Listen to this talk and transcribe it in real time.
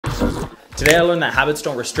Today I learned that habits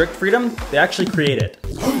don't restrict freedom, they actually create it.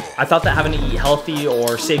 I thought that having to eat healthy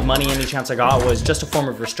or save money any chance I got was just a form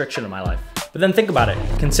of restriction in my life. But then think about it.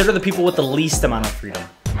 Consider the people with the least amount of freedom.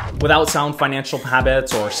 Without sound financial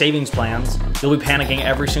habits or savings plans, you'll be panicking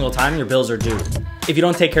every single time your bills are due. If you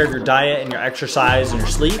don't take care of your diet and your exercise and your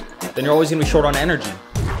sleep, then you're always gonna be short on energy.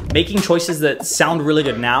 Making choices that sound really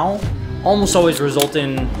good now almost always result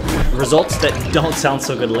in results that don't sound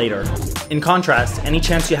so good later. In contrast, any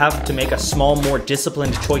chance you have to make a small, more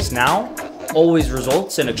disciplined choice now always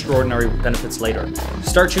results in extraordinary benefits later.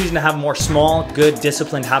 Start choosing to have more small, good,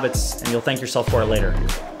 disciplined habits, and you'll thank yourself for it later.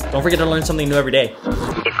 Don't forget to learn something new every day.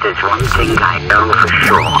 If there's one thing I know for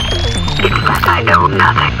sure, it's that I know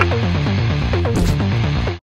nothing.